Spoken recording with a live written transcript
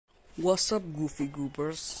What's up, goofy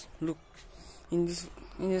goopers? Look, in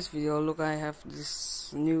this video, look, I have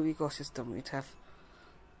this new ecosystem. It have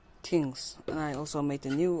things, and I also made a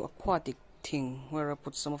new aquatic thing where I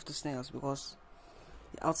put some of the snails because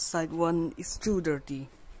the outside one is too dirty.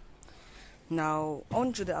 Now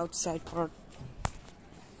onto the outside part.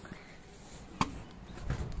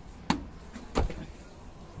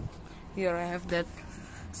 Here I have that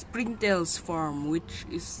springtails farm, which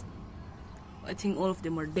is, I think all of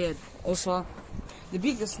them are dead. Also, the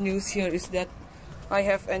biggest news here is that I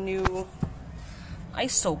have a new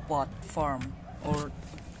isopod farm or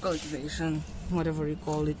cultivation, whatever you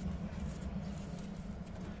call it.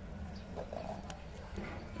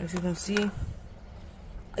 As you can see,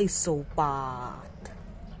 isopod.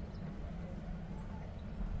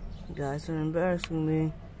 Guys are embarrassing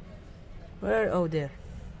me. Where? Oh, there.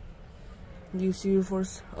 Do you see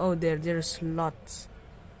first? Oh, there's lots.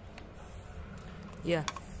 Yeah.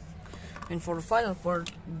 And for the final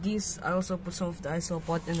part, this I also put some of the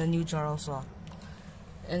isopod in the new jar also.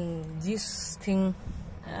 And this thing,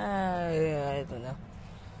 I don't know.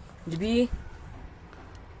 The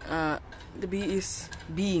bee is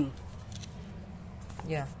being.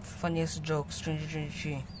 Yeah, funniest jokes,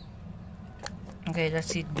 2023. Okay,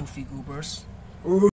 that's it, goofy goobers.